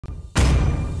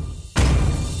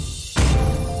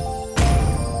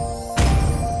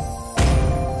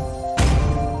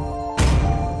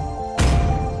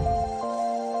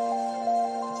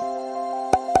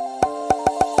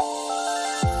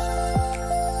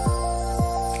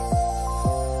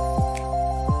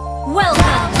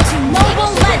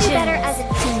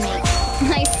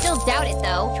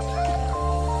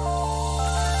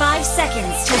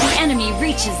seconds till the enemy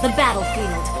reaches the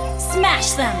battlefield.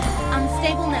 Smash them!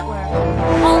 Unstable network.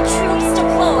 All troops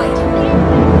deployed!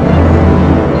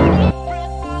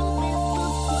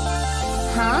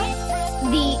 Huh?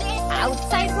 The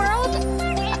outside world?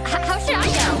 How should I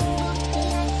know?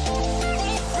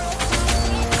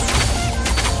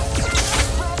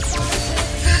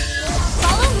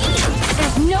 Follow me!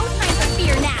 There's no time for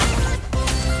fear now!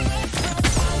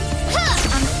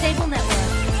 Unstable network.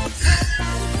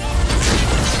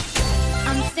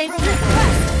 Unstable network.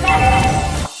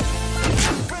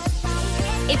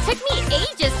 It took me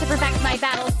ages to perfect my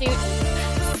battle suit.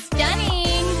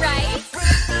 Stunning, right?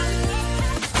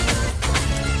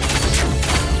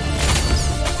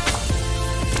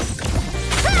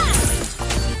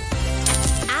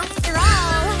 After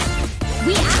all,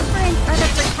 we aspirants are the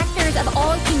protectors of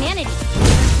all humanity.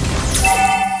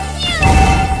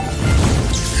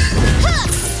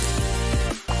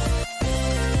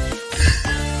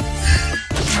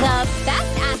 The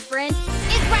best aspirant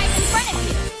is right in front of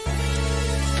you.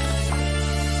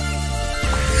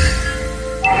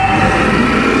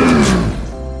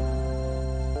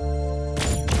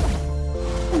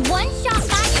 One shot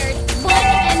fired, one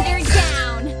ender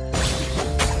down.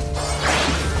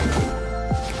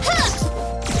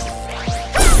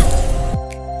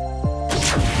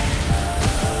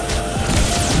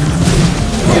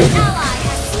 An ally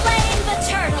has slain the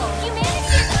turtle!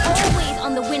 Humanity is always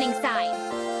on the winning side.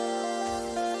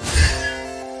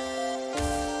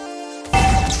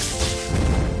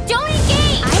 Don't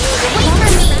engage! Wait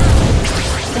for me!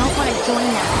 I don't want to join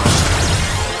them.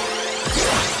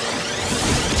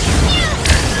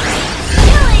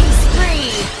 Killing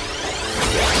spree!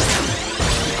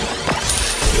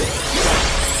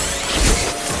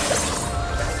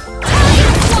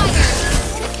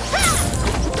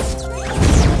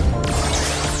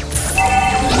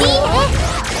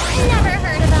 Never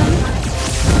heard of them.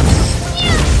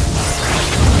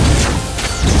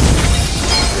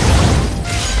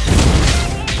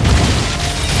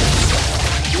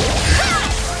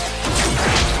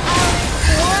 Of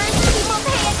course, people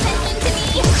pay attention to me.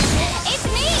 It's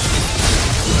me.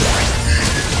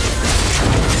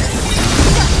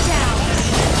 Shut down!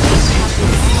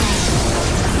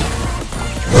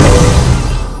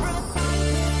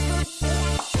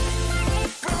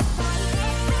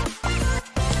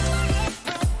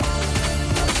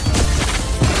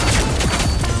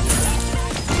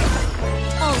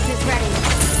 Ult is ready.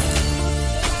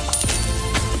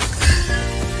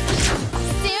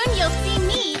 Soon you'll see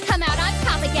me come out on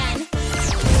top again.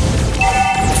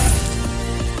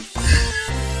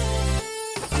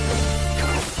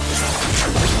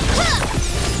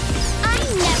 I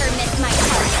never miss my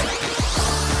target.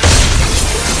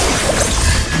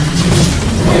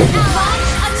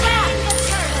 Launch attack! The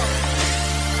turtle!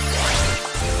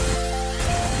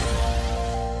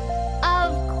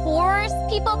 Of course,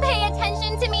 people pay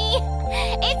attention to me.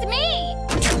 It's me.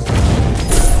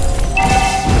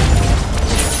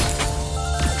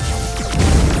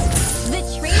 The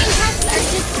training tests are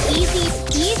just easy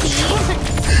peasy.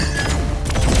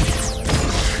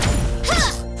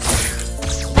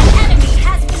 An enemy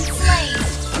has been slain!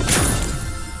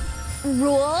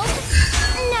 Rules?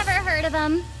 Never heard of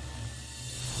them.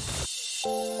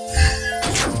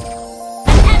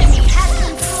 An enemy has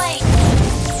been slain!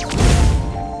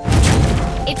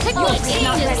 It took me Ult is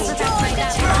not ages ready. to perfect my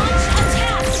battle. Launch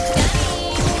attack!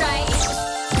 Stunning, right?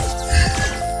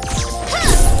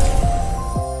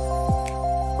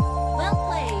 Well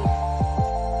played.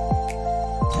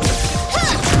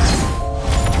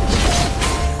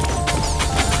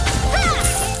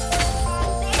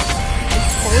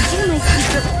 Told you my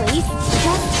secret place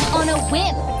just on a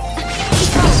whim.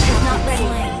 Ult is not ready.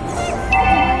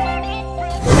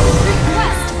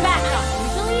 Request backup!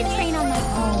 Usually train on my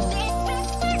own.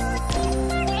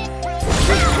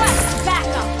 Request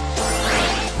backup!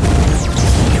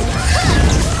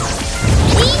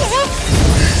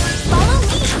 Follow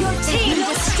me. Your team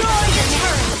destroyed the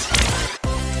turret!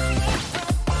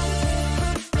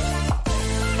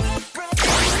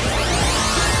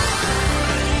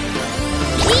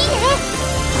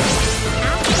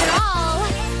 After all,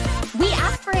 we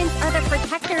aspirants are the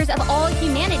protectors of all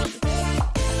humanity.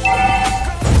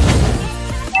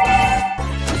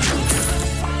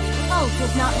 Ult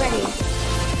is not ready.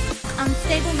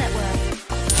 Unstable network.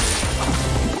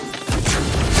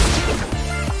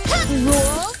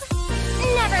 Rules?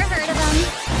 Never heard of them.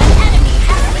 An enemy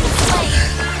has been slain!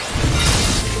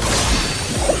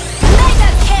 Mega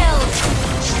kill!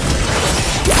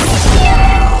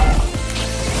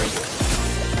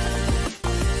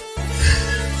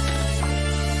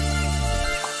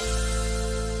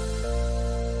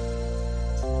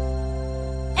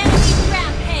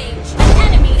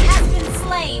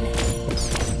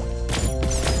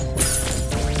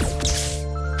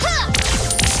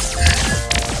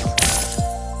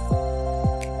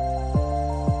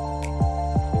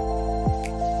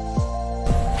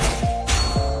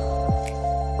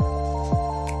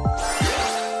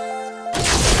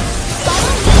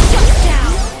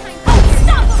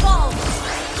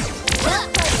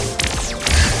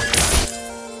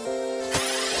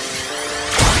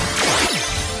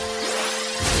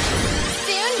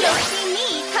 You'll see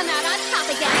me come out on top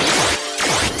again.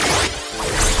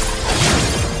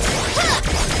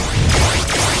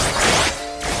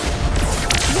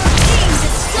 Your team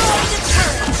destroyed the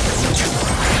turret.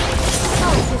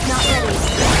 Hope is not ready.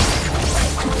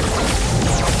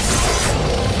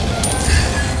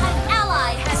 An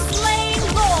ally has slain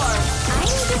Lord. I'm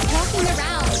just walking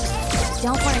around.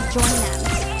 Don't want to join them.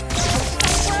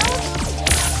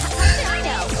 How should I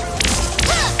know?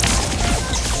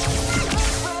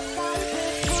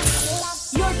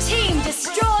 Your team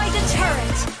destroyed the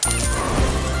turret.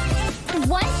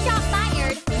 One shot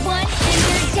fired, one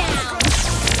ender down.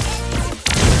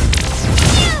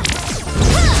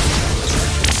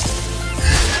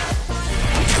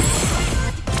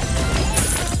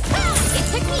 It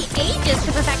took me ages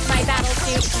to perfect my battle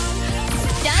suit.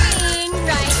 Stunning,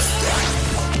 right?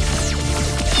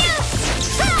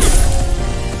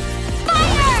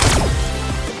 Fire!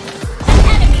 An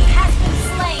enemy has been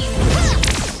slain.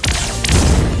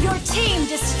 Your team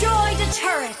destroyed a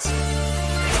turret.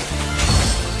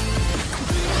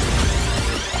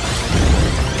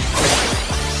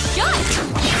 Shot!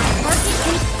 Working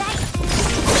in sight.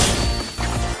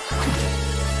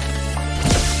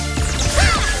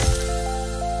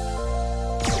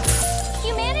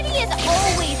 Humanity is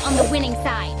always on the winning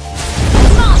side.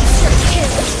 Monster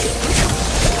kill.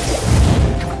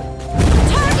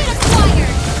 Target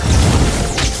acquired!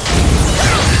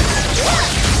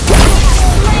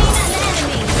 Slain an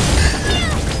enemy.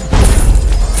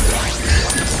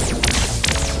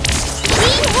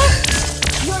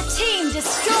 Your team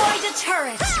destroyed a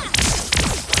turret.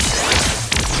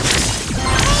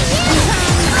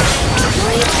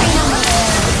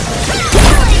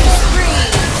 Killing spree.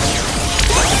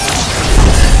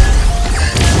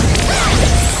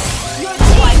 Your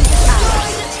team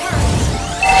destroyed a turret.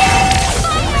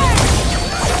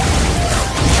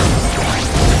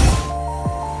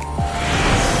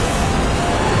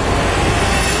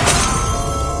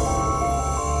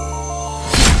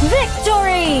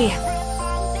 Victory!